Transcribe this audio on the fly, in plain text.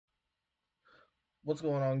What's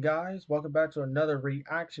going on, guys? Welcome back to another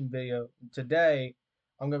reaction video. Today,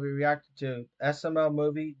 I'm going to be reacting to SML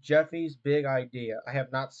movie Jeffy's Big Idea. I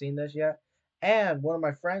have not seen this yet, and one of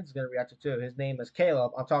my friends is going to react to it too. His name is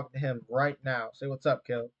Caleb. I'm talking to him right now. Say what's up,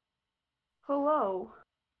 Caleb. Hello.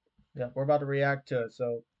 Yeah, we're about to react to it.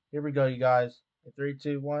 So here we go, you guys. In three,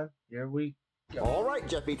 two, one. Here we go. All right,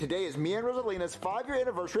 Jeffy, today is me and Rosalina's 5-year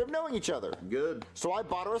anniversary of knowing each other. Good. So I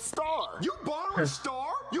bought her a star. You bought her a star?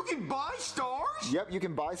 You can buy stars? Yep, you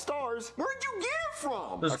can buy stars. Where'd you get it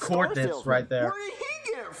from? There's A star coordinates salesman. right there. Where did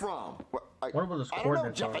he get it from? What were those I don't know,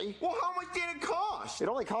 coordinates are? Jeffy. Well, how much did it cost? It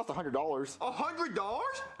only cost $100. $100?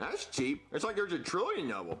 That's cheap. It's like there's a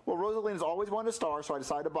trillion of them. Well, Rosalina's always wanted a star, so I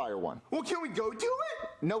decided to buy her one. Well, can we go to it?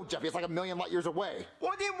 No, Jeffy, it's like a million light years away.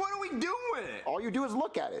 Well, then what do we do with it? All you do is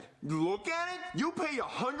look at it. Look at it? You pay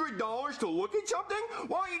 $100 to look at something?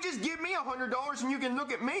 Why don't you just give me $100 and you can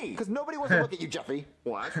look at me? Because nobody wants to look at you, Jeffy.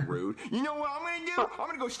 Well, that's rude. You know what I'm going to do? I'm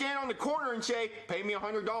going to go stand on the corner and say, pay me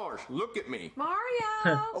 $100. Look at me. Mario!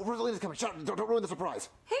 Oh, Rosalina's coming. Shut up. Don't ruin the surprise.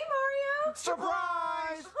 Hey, Mario!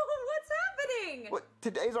 Surprise! Oh, what's happening? What?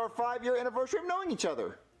 Today's our 5-year anniversary of knowing each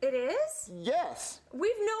other. It is? Yes.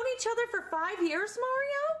 We've known each other for 5 years,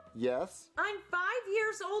 Mario? Yes. I'm 5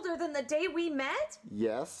 years older than the day we met?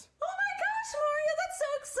 Yes. Oh my gosh, Mario, that's so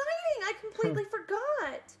exciting! I completely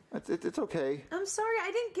forgot. It's okay. I'm sorry,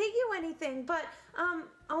 I didn't get you anything, but,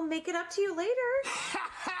 I'll make it up to you later.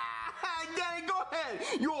 Daddy, go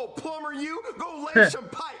ahead. You old plumber, you. Go lay some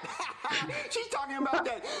pipe. She's talking about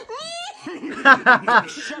that.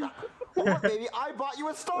 Shut up. What, baby? I bought you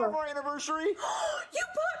a star for our anniversary. You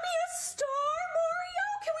bought me a star, Mario?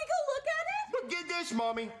 Can we go look at it? But get this,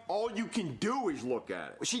 Mommy. All you can do is look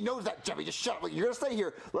at it. She knows that, Jeffy. Just shut up. You're going to stay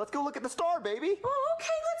here. Let's go look at the star, baby. Oh,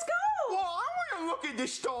 okay, let's go. Well, I want to look at the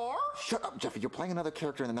star. Shut up, Jeffy. You're playing another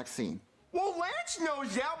character in the next scene. Well, Lance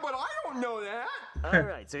knows that, but I don't know that. All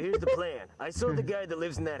right, so here's the plan. I sold the guy that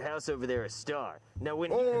lives in that house over there a star. Now,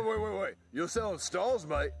 when Oh, wait. You're selling stars,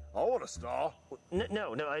 mate? I want a star.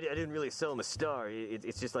 No, I didn't really sell him a star.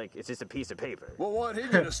 It's just a piece of paper. Well, why'd he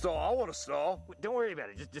get a star? I want a star. Don't worry about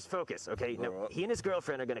it. Just focus, okay? Now, All right. he and his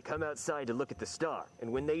girlfriend are gonna come outside to look at the star, and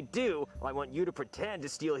when they do, I want you to pretend to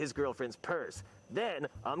steal his girlfriend's purse. Then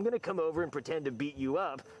I'm gonna come over and pretend to beat you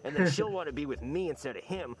up, and then she'll want to be with me instead of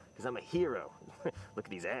him, because I'm a hero. Look at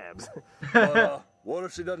these abs. What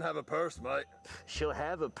if she doesn't have a purse, mate? She'll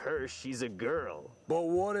have a purse. She's a girl. But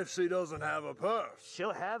what if she doesn't have a purse?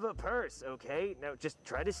 She'll have a purse, okay? Now just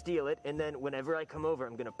try to steal it, and then whenever I come over,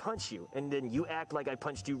 I'm gonna punch you. And then you act like I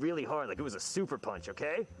punched you really hard, like it was a super punch,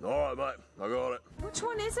 okay? All right, mate. I got it. Which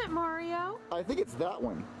one is it, Mario? I think it's that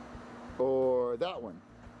one. Or that one.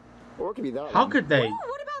 Or it could be that one. How could they? Oh,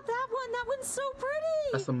 what about that one? That one's so pretty.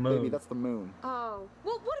 That's the Baby, moon. that's the moon. Oh,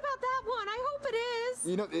 well, what about that one? I hope it is.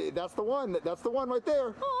 You know, that's the one. That's the one right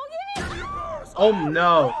there. Oh, yeah. Give me a purse! Oh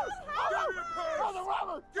no! Give me a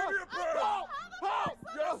purse! Give me a purse! Help! Help!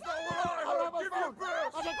 That's not what I heard! Give me a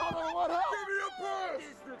purse! I can't call 911. Help! Give me a purse!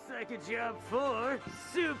 This looks like a job for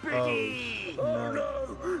Super Oh. D. Oh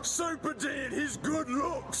no! Super D and his good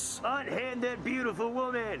looks! Unhand that beautiful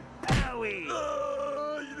woman, Powie.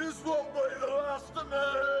 This won't be the last of me!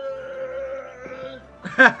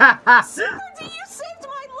 Super D, you saved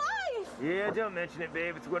my life. Yeah, don't mention it,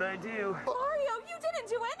 babe. It's what I do. Mario, you didn't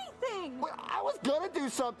do anything. Well, I was gonna do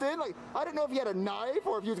something. Like, I didn't know if he had a knife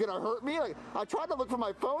or if he was gonna hurt me. Like, I tried to look for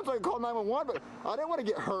my phone so I could call 911, but I didn't want to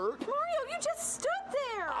get hurt. Mario, you just stood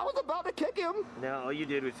there. I was about to kick him. No, all you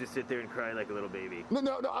did was just sit there and cry like a little baby.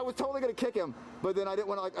 No, I was totally gonna kick him, but then I didn't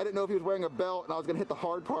want to. Like, I didn't know if he was wearing a belt, and I was gonna hit the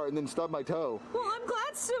hard part and then stub my toe. Well, I'm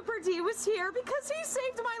glad Super D was here because he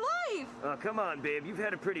saved my life. Oh, come on, babe. You've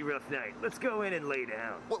had a pretty rough night. Let's go in and lay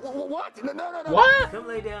down. What? No. What? Come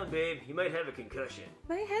lay down, babe. You might have a concussion.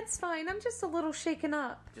 My head's fine. I'm just a little shaken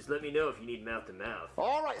up. Just let me know if you need mouth to mouth.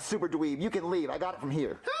 All right, Super Dweeb, you can leave. I got it from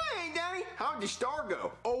here. Hey, Daddy. How'd the star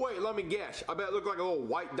go? Oh, wait, let me guess. I bet it looked like a little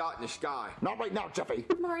white dot in the sky. Not right now, Jeffy.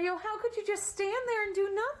 Mario, how could you just stand there and do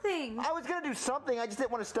nothing? I was gonna do something. I just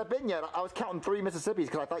didn't want to step in yet. I was counting 3 Mississippis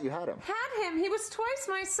because I thought you had him. Had him. He was twice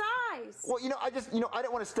my size. Well, I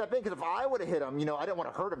didn't want to step in because if I would have hit him, I didn't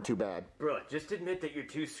want to hurt him too bad. Bro, just admit that you're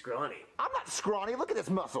too scrawny. I'm not scrawny. Look at this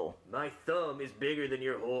muscle. My thumb is bigger than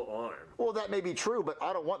your whole arm. Well, that may be true, but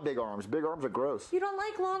I don't want big arms. Big arms are gross. You don't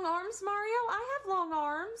like long arms, Mario? I have long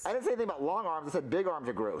arms. I didn't say anything about long arms. I said big arms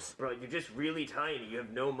are gross. Bro, you're just really tiny. You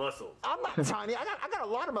have no muscles. I'm not tiny. I got a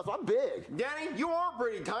lot of muscle. I'm big. Daddy, you are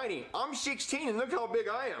pretty tiny. I'm 16 and look how big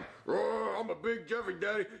I am. Roar, I'm a big Jeffy,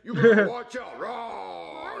 Daddy. You better watch out.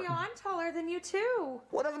 Roar. Mario, I'm taller than you too.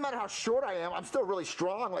 Well, it doesn't matter how short I am. I'm still really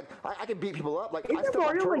strong. I can beat people up. Like, I Isn't step on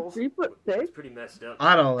Mario like turtles. 3'6"? It's pretty messed up.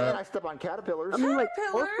 I don't And know. I step on caterpillars. I'm some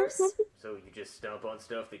caterpillars. So you just stomp on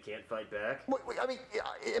stuff that can't fight back? Wait, I mean,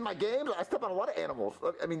 in my games, I step on a lot of animals.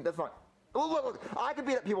 I mean, that's not... Look, I could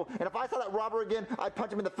beat up people, and if I saw that robber again, I'd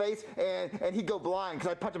punch him in the face, and he'd go blind, because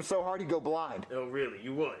I'd punch him so hard he'd go blind. Oh, really?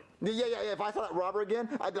 You would? Yeah. If I saw that robber again,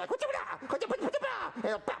 I'd be like,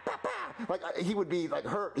 and like he would be like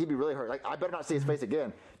hurt. He'd be really hurt. Like I better not see his face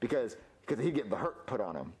again, because he'd get the hurt put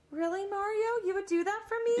on him. Really, Mario? You would do that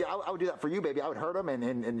for me? Yeah, I would do that for you, baby. I would hurt him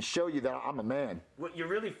and show you that I'm a man. What, you're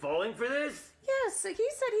really falling for this? Yes, he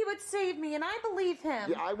said he would save me, and I believe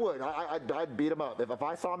him. Yeah, I would. I'd beat him up. If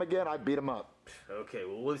I saw him again, I'd beat him up. Okay,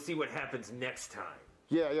 well, we'll see what happens next time.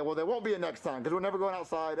 Yeah, well, there won't be a next time, because we're never going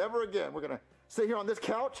outside ever again. We're going to sit here on this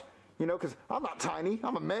couch, you know, because I'm not tiny.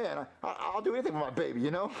 I'm a man. I'll do anything for my baby,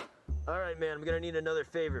 you know? All right, man, I'm gonna need another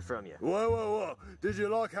favor from you. Whoa. Did you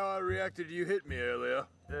like how I reacted to you hit me earlier?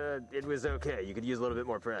 It was okay. You could use a little bit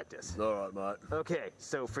more practice. All right, mate. Okay,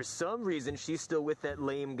 so for some reason, she's still with that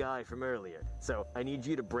lame guy from earlier. So I need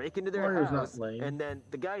you to break into their Mario's house, not lame. and then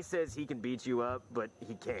the guy says he can beat you up, but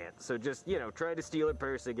he can't. So just, try to steal her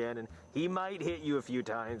purse again, and he might hit you a few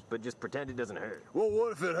times, but just pretend it doesn't hurt. Well,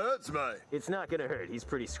 what if it hurts me? It's not gonna hurt. He's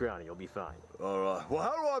pretty scrawny. You'll be fine. All right. Well,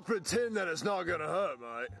 how do I pretend that it's not gonna hurt,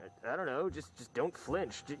 mate? I don't know. Just don't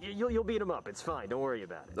flinch. You'll beat him up. It's fine. Don't worry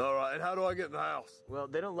about it. All right. And how do I get in the house? Well,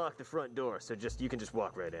 they don't lock the front door, so you can just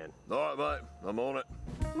walk right in. All right, mate. I'm on it.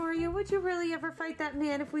 Mario, would you really ever fight that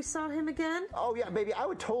man if we saw him again? Oh, yeah, baby, I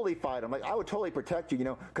would totally fight him. Like, I would totally protect you, you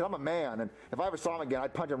know, because I'm a man, and if I ever saw him again,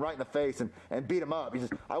 I'd punch him right in the face and beat him up.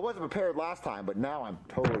 I wasn't prepared last time, but now I'm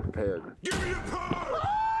totally prepared. Give me your purse!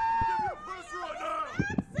 Give me your purse right now! Save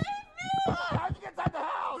me! How'd you get inside the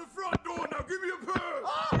house? The front door now! Give me your purse!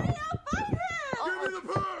 Mario, fight him! Give me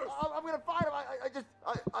the purse! I'm gonna fight him.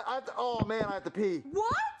 I have to, oh man, I have to pee.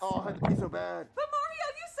 What? Oh, I have to pee so bad. But Mario,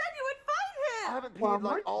 you said you would fight him! I haven't peed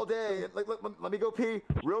like all day. Like, let me go pee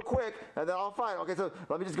real quick, and then I'll fight him. Okay, so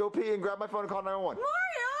let me just go pee and grab my phone and call 911.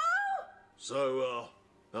 Mario! So,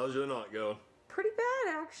 how's your night going? Pretty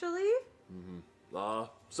bad, actually.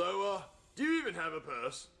 Do you even have a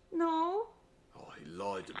purse? No. Oh, he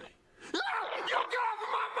lied to me. You get off of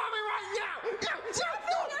my mommy right now! You're saving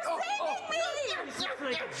me!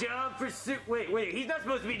 Like a job pursuit. Wait, he's not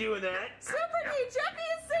supposed to be doing that. Super D, Jeffy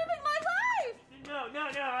is saving my life! No,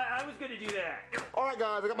 I was gonna do that. All right,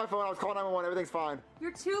 guys, I got my phone. I was calling 911. Everything's fine.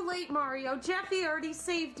 You're too late, Mario. Jeffy already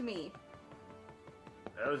saved me.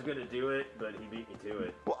 I was gonna do it, but he beat me to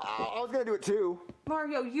it. Well, I was gonna do it too.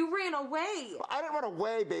 Mario, you ran away. I didn't run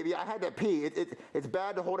away, baby. I had to pee. It's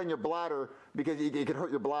bad to hold in your bladder because it could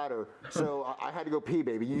hurt your bladder. So I had to go pee,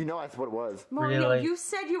 baby. You know that's what it was. Mario, Really? you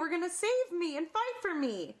said you were gonna save me and fight for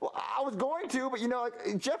me. Well, I was going to, but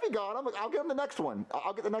like Jeffy got him. Like, I'll get him the next one.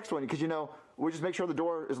 I'll get the next one because we just make sure the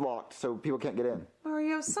door is locked so people can't get in.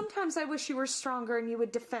 Mario, sometimes I wish you were stronger and you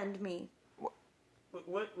would defend me.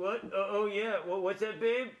 What? Oh, yeah. What's that,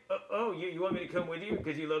 babe? You want me to come with you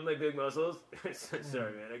because you love my big muscles?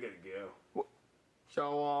 Sorry, man. I gotta go.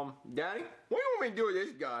 So, Daddy, what do you want me to do with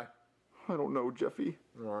this guy? I don't know, Jeffy.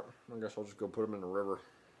 All right, I guess I'll just go put him in the river.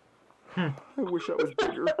 I wish I was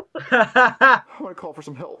bigger. I want to call for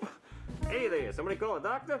some help. Hey there, somebody call a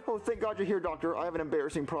doctor? Oh, thank God you're here, doctor. I have an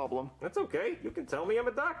embarrassing problem. That's okay. You can tell me I'm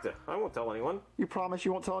a doctor. I won't tell anyone. You promise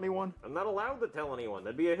you won't tell anyone? I'm not allowed to tell anyone.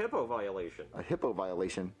 That'd be a HIPAA violation. A hippo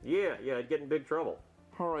violation. Yeah, I'd get in big trouble.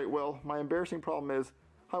 All right, well, my embarrassing problem is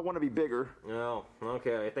I want to be bigger. Oh,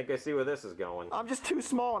 okay. I think I see where this is going. I'm just too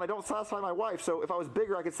small and I don't satisfy my wife, so if I was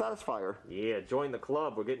bigger, I could satisfy her. Yeah, join the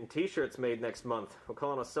club. We're getting t-shirts made next month. We're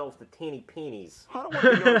calling ourselves the Teeny Peenies. I don't want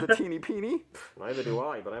to be known as a teeny peeny. Neither do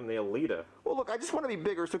I, but I'm the leader. Well, look, I just want to be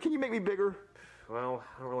bigger, so can you make me bigger? Well,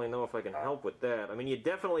 I don't really know if I can help with that. I mean, you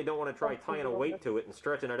definitely don't want to try tying a weight to it and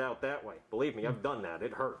stretching it out that way. Believe me, I've done that.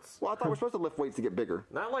 It hurts. Well, I thought we're supposed to lift weights to get bigger.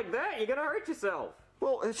 Not like that. You're gonna hurt yourself.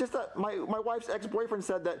 Well, it's just that my wife's ex-boyfriend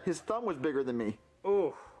said that his thumb was bigger than me.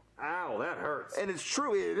 Ooh, ow, that hurts. And it's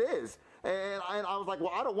true, it is. And I was like,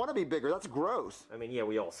 well, I don't want to be bigger. That's gross. I mean, yeah,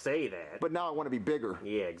 we all say that. But now I want to be bigger.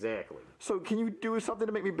 Yeah, exactly. So can you do something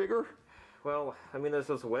to make me bigger? Well, I mean, there's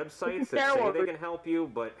those websites that say they can help you,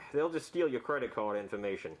 but they'll just steal your credit card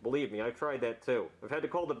information. Believe me, I've tried that too. I've had to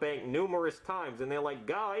call the bank numerous times, and they're like,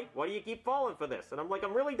 Guy, why do you keep falling for this? And I'm like,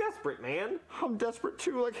 I'm really desperate, man. I'm desperate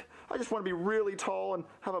too. Like, I just want to be really tall and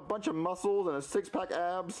have a bunch of muscles and a six-pack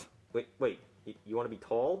abs. Wait, you want to be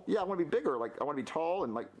tall? Yeah, I want to be bigger. Like, I want to be tall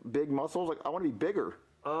and, like, big muscles. Like, I want to be bigger.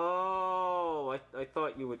 Oh, I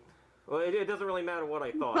thought you would... Well, it doesn't really matter what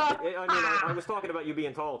I thought. I was talking about you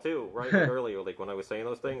being tall, too, right? Like earlier, like when I was saying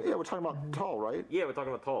those things. Yeah, we're talking about tall, right? Yeah, we're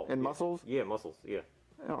talking about tall. And muscles? Yeah, muscles, yeah.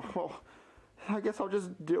 Oh, well, I guess I'll just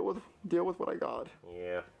deal with what I got.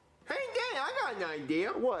 Yeah. Hey, Daddy, I got an an idea.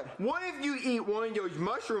 What? What if you eat one of those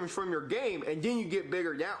mushrooms from your game and then you get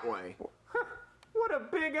bigger that way? What a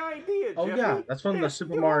big idea, Oh Jeffy. yeah, that's from the That's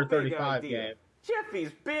Super your Mario big 35 idea. game.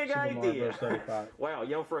 Jeffy's big Super Mario idea. Bros. 35.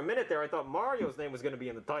 Wow, for a minute there, I thought Mario's name was going to be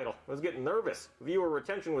in the title. I was getting nervous. Viewer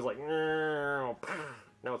retention was like, now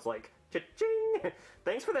it's like, cha-ching.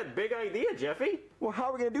 Thanks for that big idea, Jeffy. Well, how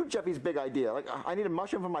are we gonna do Jeffy's big idea? Like, I need a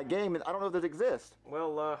mushroom for my game, and I don't know if those exist.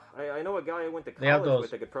 Well, I know a guy I went to They have college those-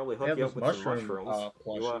 with that could probably they hook have you up those with some mushroom, mushrooms.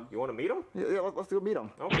 plushies. You want to meet him? Yeah, let's go meet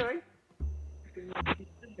him. Okay.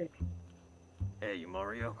 Hey,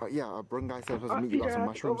 Mario. Yeah, Brun guy said I was supposed to meet you about some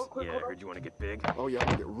mushrooms. Yeah, I heard you want to get big. Oh yeah, I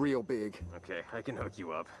want to get real big. Okay, I can hook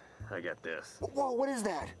you up. I got this. Whoa, what is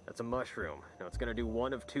that? That's a mushroom. Now, it's gonna do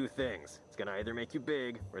one of two things. It's gonna either make you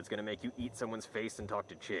big, or it's gonna make you eat someone's face and talk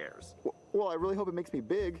to chairs. Well, I really hope it makes me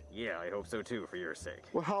big. Yeah, I hope so too, for your sake.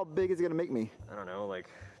 Well, how big is it gonna make me? I don't know, like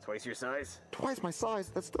twice your size? Twice my size?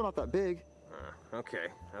 That's still not that big. Okay,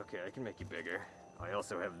 I can make you bigger. I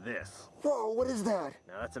also have this. Whoa, what is that?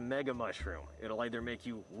 Now, that's a mega mushroom. It'll either make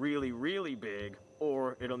you really, really big,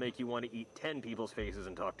 or it'll make you want to eat 10 people's faces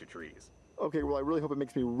and talk to trees. Okay, well, I really hope it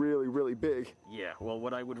makes me really, really big. Yeah, well,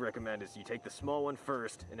 what I would recommend is you take the small one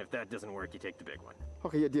first, and if that doesn't work, you take the big one.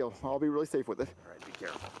 Okay, yeah, deal. I'll be really safe with it. All right, be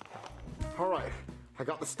careful. All right, I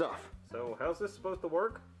got the stuff. So, how's this supposed to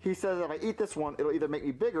work? He says if I eat this one, it'll either make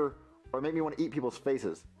me bigger or make me want to eat people's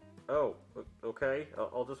faces. Oh, okay.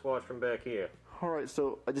 I'll just watch from back here. All right,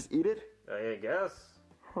 so I just eat it? I guess.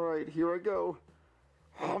 All right, here I go.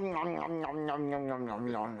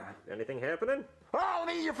 Anything happening? Oh, let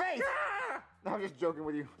me eat your face! Ah! I'm just joking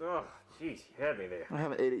with you. Oh, jeez, you had me there. I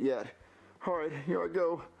haven't ate it yet. All right, here I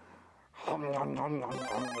go.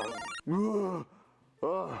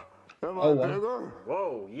 Am I bigger?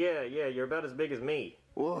 Whoa, yeah, you're about as big as me.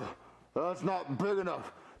 Whoa, that's not big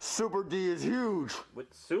enough. Super D is huge. What,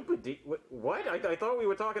 Super D? What? I thought we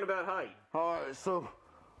were talking about height. All right, so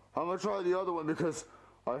I'm gonna try the other one because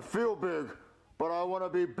I feel big, but I want to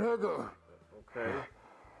be bigger. Okay.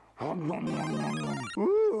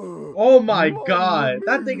 Ooh, Oh my god,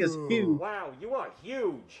 that thing is huge. Wow, you are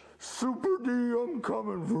huge. Super D, I'm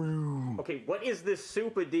coming for you. Okay, what is this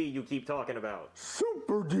Super D you keep talking about?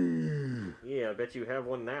 Super D. Yeah, I bet you have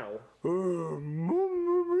one now.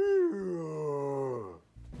 Mamma mia.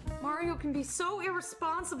 Mario can be so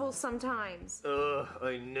irresponsible sometimes.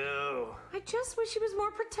 I know. I just wish he was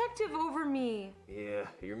more protective over me. Yeah,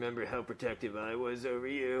 you remember how protective I was over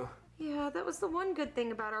you? Yeah, that was the one good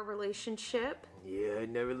thing about our relationship. Yeah,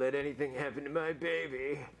 I'd never let anything happen to my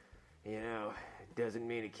baby. You know, it doesn't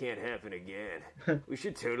mean it can't happen again. We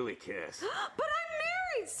should totally kiss. But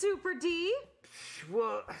I'm married, Super D!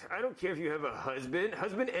 Well, I don't care if you have a husband.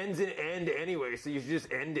 Husband ends in end anyway, so you should just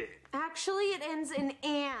end it. Actually, it ends in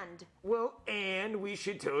and. Well, and we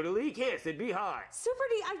should totally kiss. It'd be hot. Super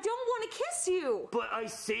D, I don't want to kiss you! But I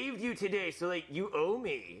saved you today, so like, you owe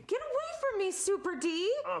me. Get away from me, Super D!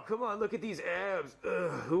 Oh, come on, look at these abs. Ugh,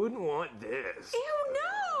 who wouldn't want this? Ew,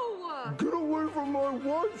 no! Get away from my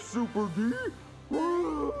wife, Super D.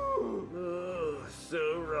 Ugh,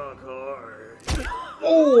 so rock hard.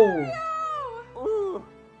 Oh!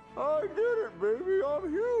 I did it, baby. I'm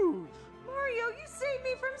huge. Mario, you saved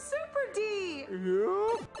me from Super D!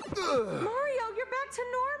 Yeah? Mario, you're back to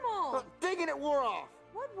normal! Dang it wore off.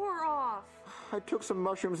 What wore off? I took some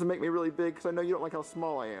mushrooms to make me really big because I know you don't like how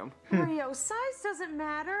small I am. Mario, size doesn't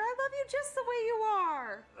matter. I love you just the way you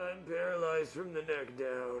are. I'm paralyzed from the neck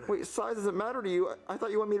down. Wait, size doesn't matter to you? I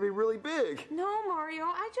thought you wanted me to be really big. No, Mario,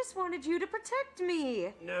 I just wanted you to protect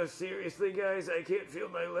me. No, seriously, guys, I can't feel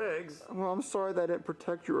my legs. Well, I'm sorry that I didn't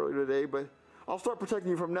protect you earlier today, but I'll start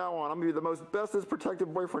protecting you from now on. I'm going to be the most bestest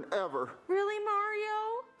protective boyfriend ever. Really, Mario?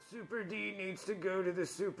 Super D needs to go to the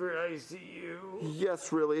Super ICU.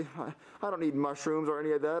 Yes, really. I don't need mushrooms or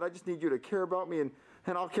any of that. I just need you to care about me, and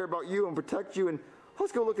I'll care about you and protect you. And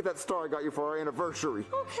let's go look at that star I got you for our anniversary.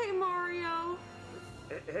 Okay, Mario.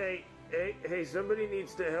 Hey, somebody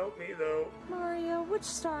needs to help me, though. Mario, which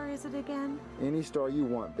star is it again? Any star you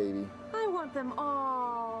want, baby. I want them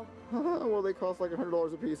all. Well, they cost like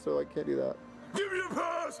 $100 a piece, so I can't do that. Give me a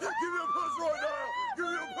pass! Give me a pass right now! Give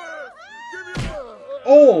me a pass! Give me a pass!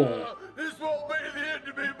 Oh! This won't be the end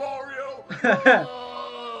of me, Mario!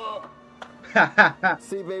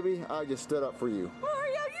 See, baby, I just stood up for you.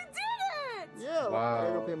 Mario, you did it! Yeah, Wow. I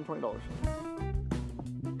gotta pay him $20.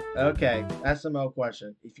 Okay, SML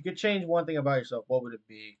question. If you could change one thing about yourself, what would it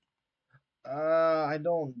be? I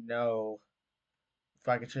don't know if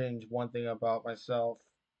I could change one thing about myself.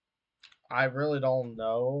 I really don't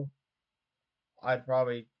know. I'd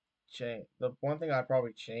probably change. The one thing I'd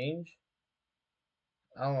probably change,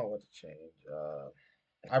 I don't know what to change.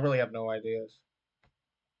 I really have no ideas.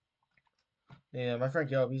 Yeah, my friend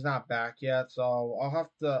Caleb, he's not back yet, so I'll have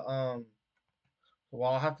to what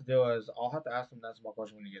I'll have to do is I'll have to ask him the SML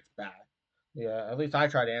question when he gets back. Yeah, at least I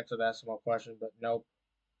try to answer the SML question, but nope.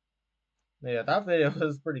 Yeah, that video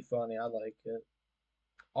was pretty funny. I like it.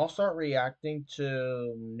 I'll start reacting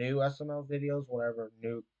to new SML videos whenever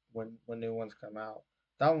when new ones come out.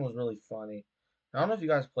 That one was really funny. I don't know if you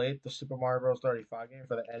guys played the Super Mario Bros. 35 game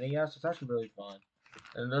for the NES. It's actually really fun.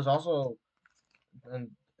 And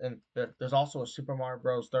and there's also a Super Mario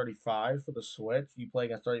Bros. 35 for the Switch. You play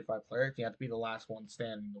against 35 players. You have to be the last one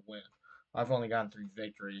standing to win. I've only gotten 3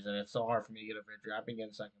 victories, and it's so hard for me to get a victory. I've been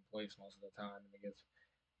getting second place most of the time, and it gets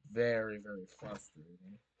very, very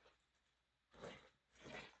frustrating.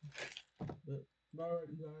 But, alright,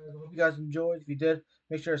 you guys. I hope you guys enjoyed. If you did,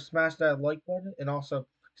 make sure to smash that like button and also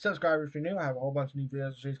subscribe if you're new. I have a whole bunch of new videos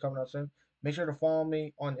and series coming out soon. Make sure to follow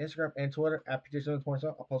me on Instagram and Twitter at PJ727.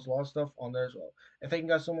 I'll post a lot of stuff on there as well. And thank you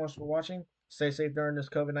guys so much for watching. Stay safe during this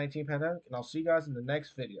COVID-19 pandemic, and I'll see you guys in the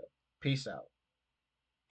next video. Peace out.